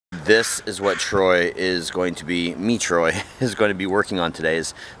This is what Troy is going to be, Troy, is going to be working on today,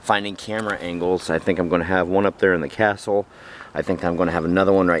 is finding camera angles. I think I'm going to have one up there in the castle. I think I'm going to have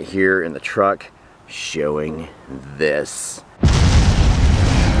another one right here in the truck showing this.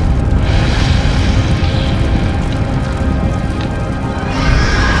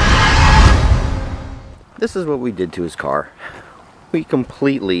 This is what we did to his car. We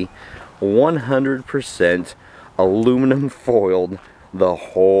completely 100% aluminum foiled the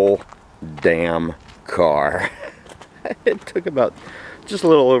whole damn car. It took about just a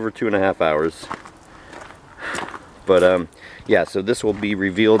little over 2.5 hours. But yeah, so this will be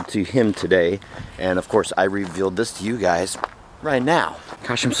revealed to him today, and of course I revealed this to you guys right now.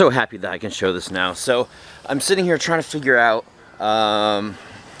 Gosh, I'm so happy that I can show this now. So I'm sitting here trying to figure out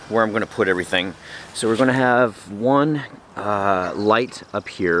where I'm gonna put everything. So we're gonna have one light up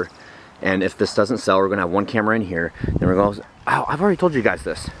here, and if this doesn't sell, we're gonna have one camera in here. Then we're going. Oh, I've already told you guys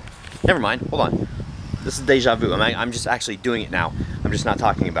this. Never mind. Hold on. This is deja vu. I'm just actually doing it now. I'm just not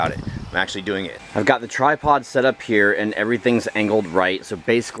talking about it. I'm actually doing it. I've got the tripod set up here, and everything's angled right. So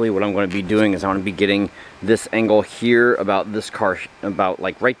basically, what I'm going to be doing is I want to be getting this angle here about this car, about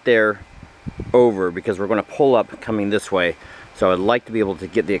like right there, over, because we're going to pull up coming this way. So I'd like to be able to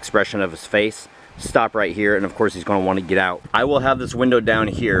get the expression of his face. Stop right here, and of course he's going to want to get out. I will have this window down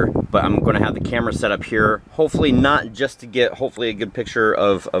here, but I'm going to have the camera set up here, hopefully not just to get hopefully a good picture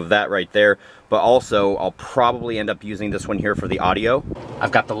of that right there, but also I'll probably end up using this one here for the audio.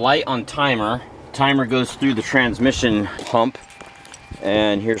 I've got the light on timer. Timer goes through the transmission pump,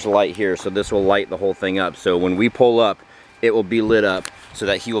 and here's the light here, so this will light the whole thing up. So when we pull up, it will be lit up so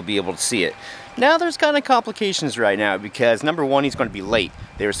that he will be able to see it. Now there's kind of complications right now, because number one, he's going to be late.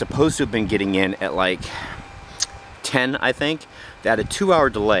 They were supposed to have been getting in at like 10, I think. They had a 2-hour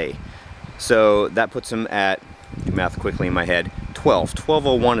delay. So that puts him at, do math quickly in my head, 12.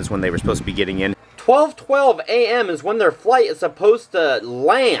 12:01 is when they were supposed to be getting in. 12:12 a.m. is when their flight is supposed to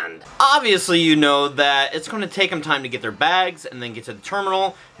land. Obviously, you know that it's going to take them time to get their bags and then get to the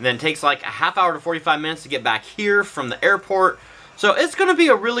terminal, and then it takes like a half hour to 45 minutes to get back here from the airport. So it's going to be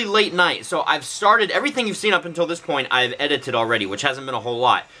a really late night. So I've started, everything you've seen up until this point, I've edited already, which hasn't been a whole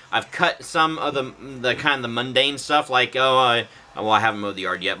lot. I've cut some of the kind of the mundane stuff, like, well, I haven't mowed the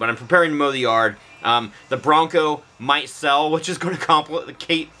yard yet, but I'm preparing to mow the yard. The Bronco might sell, which is going to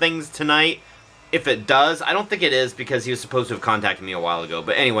complicate things tonight. If it does, I don't think it is, because he was supposed to have contacted me a while ago.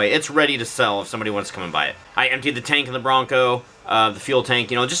 But anyway, it's ready to sell if somebody wants to come and buy it. I emptied the tank in the Bronco, the fuel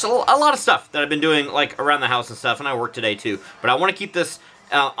tank, you know, just a lot of stuff that I've been doing like around the house and stuff, and I work today too. But I want to keep this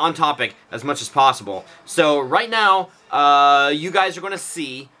on topic as much as possible. So right now, you guys are going to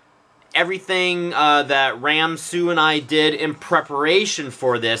see everything that Ram, Sue, and I did in preparation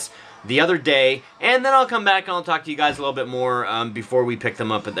for this the other day, and then I'll come back and I'll talk to you guys a little bit more before we pick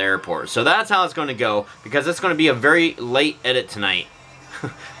them up at the airport. So that's how it's going to go, because it's going to be a very late edit tonight.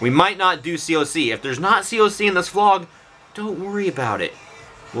 We might not do COC. If there's not COC in this vlog, don't worry about it.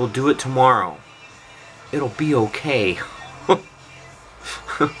 We'll do it tomorrow. It'll be okay.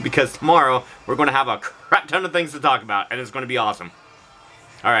 Because tomorrow, we're going to have a crap ton of things to talk about, and it's going to be awesome.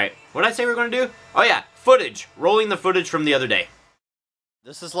 Alright, what did I say we were going to do? Oh yeah, footage. Rolling the footage from the other day.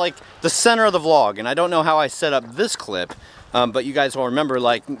 This is like the center of the vlog, and I don't know how I set up this clip, but you guys will remember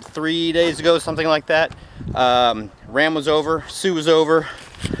like 3 days ago, something like that. Ram was over, Sue was over.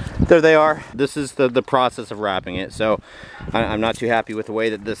 There they are. This is the process of wrapping it. So I'm not too happy with the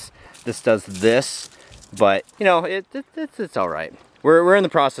way that this does this, but you know, it's all right. We're in the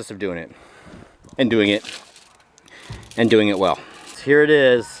process of doing it, and doing it well. So here it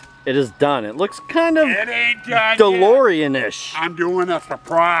is. It is done. It looks kind of DeLorean-ish. I'm doing a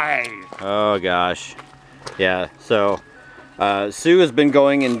surprise. Oh gosh. Yeah, so Sue has been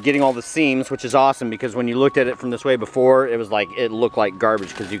going and getting all the seams, which is awesome, because when you looked at it from this way before, it was like, it looked like garbage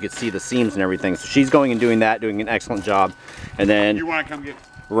because you could see the seams and everything. So she's going and doing that, doing an excellent job. And then you want to come get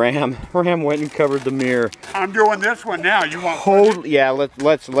Ram went and covered the mirror. I'm doing this one now. You want yeah,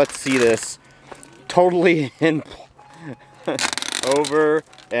 let's see this. Totally in over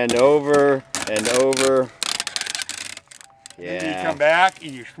and over and over. Yeah. And you come back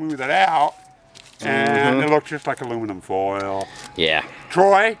and you smooth it out, and it looks just like aluminum foil. Yeah.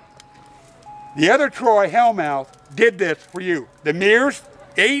 Troy, the other Troy Hellmouth did this for you. The mirrors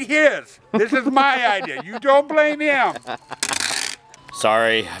ain't his. This is my idea. You don't blame him.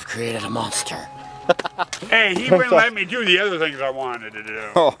 Sorry, I've created a monster. Hey, he wouldn't let me do the other things I wanted to do.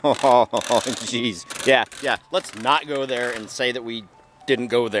 Oh, jeez. Yeah. Let's not go there and say that we didn't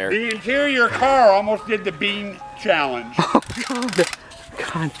go there. The interior car almost did the bean challenge. Oh,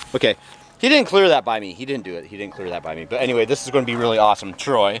 God. Okay, He didn't clear that by me. He didn't do it. He didn't clear that by me. But anyway, this is going to be really awesome.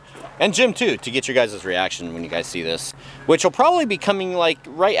 Troy and Jim too, to get your guys' reaction when you guys see this, which will probably be coming like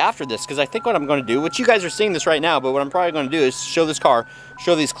right after this, because I think what I'm going to do, which you guys are seeing this right now, but what I'm probably going to do is show this car,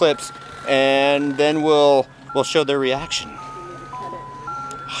 show these clips, and then we'll show their reaction.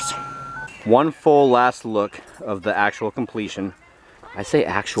 Awesome. One full last look of the actual completion. I say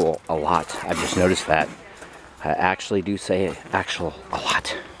actual a lot. I've just noticed that. I actually do say actual a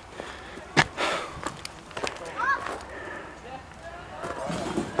lot.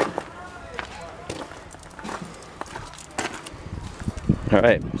 All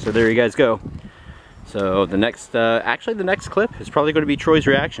right, so there you guys go. So the next, actually the next clip is probably going to be Troy's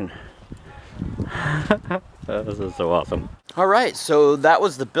reaction. This is so awesome. All right, so that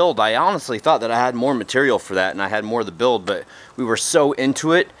was the build. I honestly thought that I had more material for that and I had more of the build, but we were so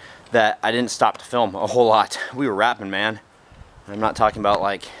into it that I didn't stop to film a whole lot. We were rapping, man. I'm not talking about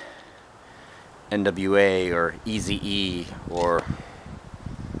like NWA or Eazy-E or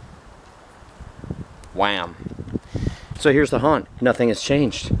Wham. So here's the haunt. Nothing has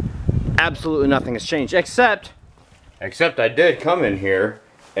changed. Absolutely nothing has changed, except I did come in here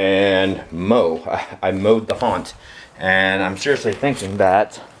and mow. I mowed the haunt, and I'm seriously thinking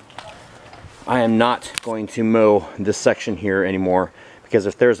that I am not going to mow this section here anymore, because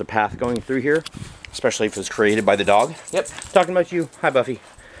if there's a path going through here, especially if it was created by the dog, yep, talking about you, hi Buffy,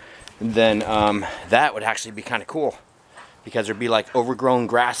 then that would actually be kind of cool, because there'd be like overgrown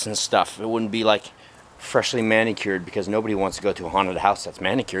grass and stuff. It wouldn't be like freshly manicured, because nobody wants to go to a haunted house that's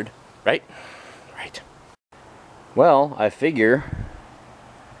manicured, right? Right. Well, I figure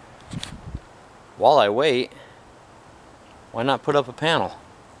while I wait, why not put up a panel?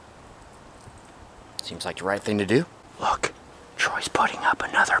 Seems like the right thing to do. Look, Troy's putting up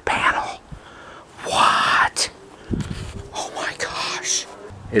another panel. What? Oh my gosh.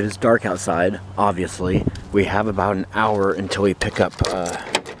 It is dark outside, obviously. We have about an hour until we pick up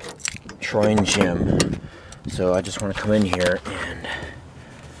Troy and Jim. So I just want to come in here and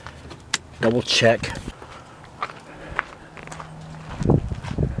double check.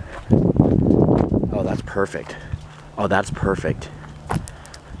 Oh, that's perfect. Oh, that's perfect.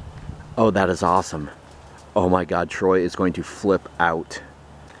 Oh, that is awesome. Oh my God, Troy is going to flip out.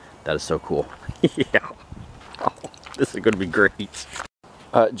 That is so cool. Yeah. Oh, this is going to be great.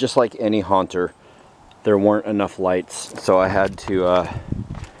 Just like any haunter, there weren't enough lights, so I had to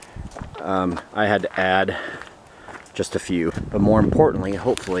add just a few. But more importantly,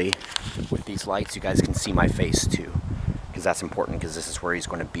 hopefully, with these lights, you guys can see my face too, because that's important, because this is where he's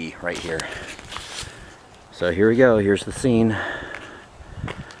going to be, right here. So here we go. Here's the scene.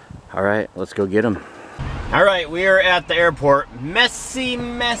 All right, let's go get him. All right, we are at the airport. Messy,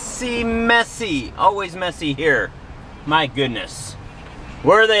 messy, messy. Always messy here. My goodness.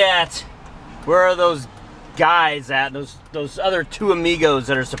 Where are they at? Where are those guys at? Those other two amigos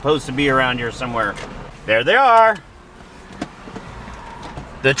that are supposed to be around here somewhere. There they are.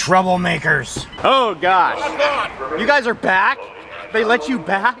 The troublemakers. Oh gosh. You guys are back? They let you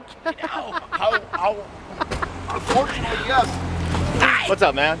back? How unfortunately, yes. What's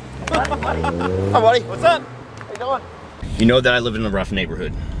up, man? Hi, buddy. What's up? How you doing? You know that I live in a rough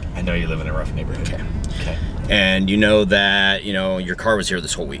neighborhood. I know you live in a rough neighborhood. Okay. Okay. And you know that, you know, your car was here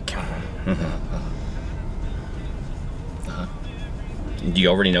this whole week. Do you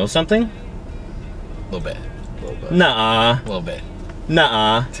already know something? A little bit. A little bit. Nuh-uh. A little bit.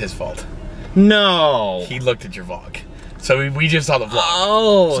 Nuh-uh. It's his fault. No. He looked at your vlog. So we just saw the vlog.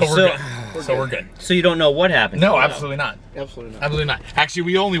 Oh, so we're good. So we're good. So you don't know what happened? No, absolutely not. Absolutely not. Absolutely not. Actually,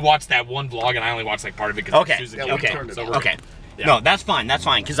 we only watched that one vlog, and I only watched like part of it because okay. Susan Okay. So we're okay. good. Yeah. No, that's fine. That's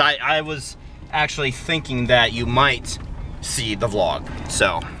fine. Because I was actually thinking that you might see the vlog.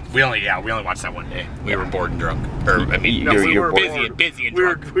 So we only watched that one day. We were bored and drunk. Or I mean, no, we were busy and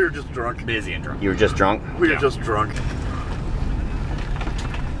drunk. We were just drunk. Busy and drunk. You were just drunk? We were just drunk.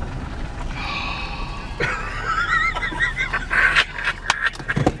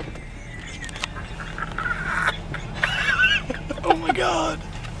 Oh my God.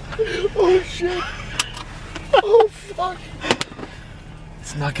 Oh shit. Oh fuck.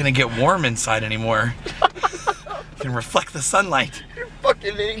 It's not gonna get warm inside anymore. You can reflect the sunlight. You're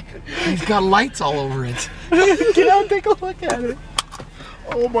fucking ink. He's got lights all over it. Get out and take a look at it.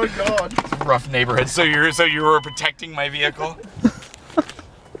 Oh my God. It's a rough neighborhood. So you were protecting my vehicle?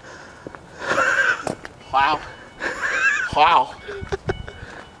 Wow. Wow.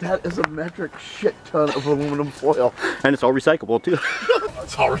 That is a metric shit ton of aluminum foil. And it's all recyclable too.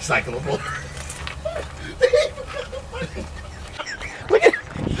 It's all recyclable. Look at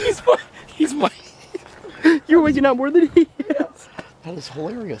he's my You're waking out more than he is. That is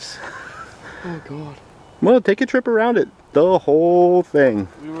hilarious. Oh God. Well, take a trip around it. The whole thing.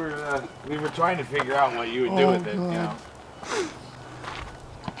 We were trying to figure out what you would do with it, you know.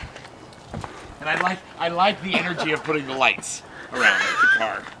 And I like the energy of putting the lights around the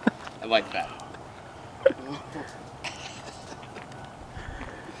car. I like that.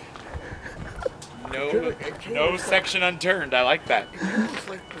 No section unturned. I like that.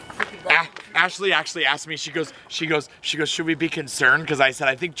 Ashley actually asked me, she goes, should we be concerned? Because I said,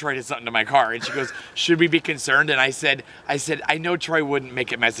 I think Troy did something to my car. And she goes, should we be concerned? And I said, I know Troy wouldn't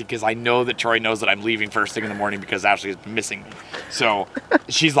make it messy because I know that Troy knows that I'm leaving first thing in the morning because Ashley is missing me. So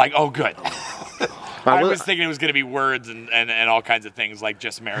she's like, oh, good. I was thinking it was going to be words and all kinds of things, like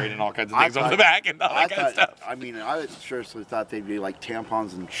just married and all kinds of things on the back and all that kind of stuff. I mean, I seriously thought they'd be like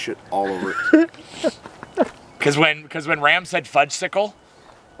tampons and shit all over it. Because when Ram said fudgesicle,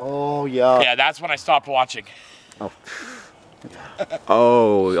 oh yeah. Yeah, that's when I stopped watching. Oh.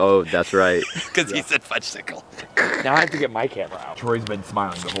 Oh, that's right. Because he said fudgesicle. Now I have to get my camera out. Troy's been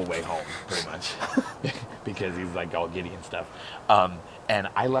smiling the whole way home, pretty much, because he's like all giddy and stuff. And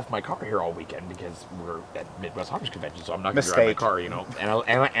I left my car here all weekend because we're at Midwest Hunters Convention, so I'm not going to drive my car, you know. And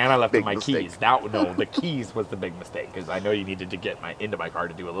I left my keys. No, the keys was the big mistake because I know you needed to get into my car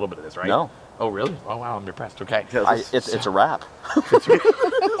to do a little bit of this, right? No. Oh, really? Oh, wow, I'm impressed. Okay. It's a wrap. That's a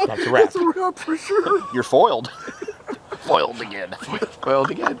wrap. It's a wrap for sure. You're foiled. Foiled again.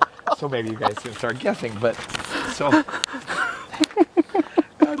 Foiled again. So maybe you guys can start guessing, but so.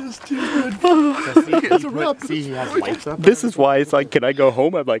 That is too good. See, he has lights up. This is why it's like, can I go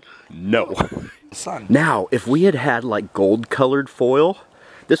home? I'm like, no. Son. Now, if we had like gold colored foil,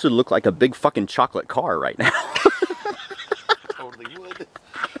 this would look like a big fucking chocolate car right now. Totally would.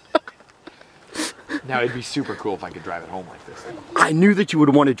 Now, it'd be super cool if I could drive it home like this. I knew that you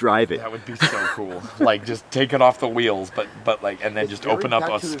would want to drive it. That would be so cool. Like, just take it off the wheels, but like, and then just open up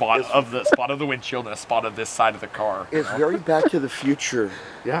a spot of the windshield and a spot of this side of the car. It's very Back to the Future.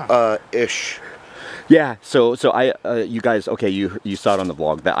 Yeah. Ish. Yeah, so I, you guys, okay, you saw it on the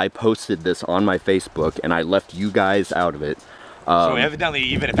vlog that I posted this on my Facebook and I left you guys out of it. So evidently,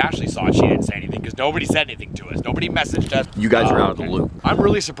 even if Ashley saw it, she didn't say anything because nobody said anything to us. Nobody messaged us. You guys are out of the loop. I'm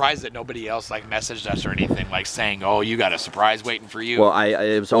really surprised that nobody else like messaged us or anything like saying, "Oh, you got a surprise waiting for you." Well,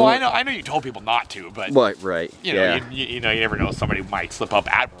 it was. Well, I know you told people not to, but. Right. You know, you know, you never know. Somebody might slip up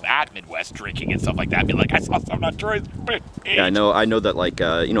at Midwest drinking and stuff like that. And be like, I saw something on Troy's page. Yeah, I know that like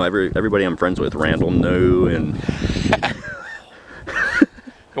you know everybody I'm friends with, Randall knew, and.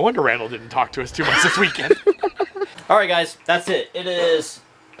 No wonder Randall didn't talk to us too much this weekend. All right, guys, that's it. It is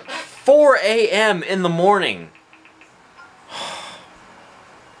 4 a.m. in the morning.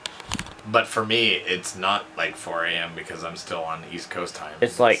 But for me, it's not like 4 a.m. because I'm still on East Coast time.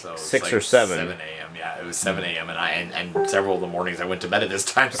 It's like so 6 or 7. 7 a.m. Yeah, it was 7 a.m. and several of the mornings I went to bed at this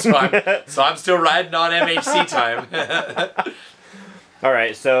time, so I'm still riding on MHC time. All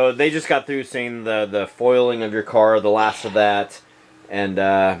right, so they just got through seeing the foiling of your car, the last of that, and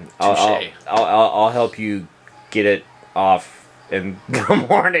I'll help you get it off in the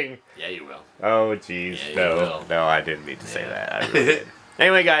morning. Yeah, you will. Oh, jeez. Yeah, no, I didn't mean to say that. I really did.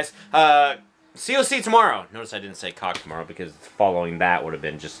 Anyway, guys, COC tomorrow. Notice I didn't say cock tomorrow because following that would have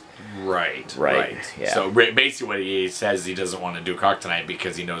been just... Right. Yeah. So basically what he says, he doesn't want to do cock tonight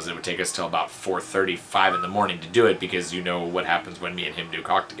because he knows it would take us till about 4:35 in the morning to do it because you know what happens when me and him do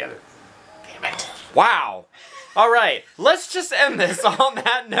cock together. Damn it. Wow. All right, let's just end this on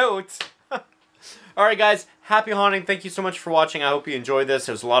that note. All right, guys. Happy haunting. Thank you so much for watching. I hope you enjoyed this.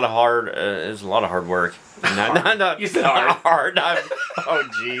 It was a lot of hard. Work. No, you said hard. Oh,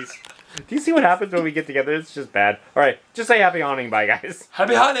 jeez. Do you see what happens when we get together? It's just bad. All right, just say happy haunting. Bye, guys.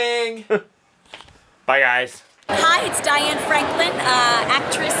 Happy hunting. Bye, guys. Hi, it's Diane Franklin,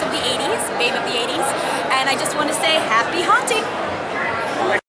 actress of the 80s, babe of the 80s, and I just want to say happy haunting.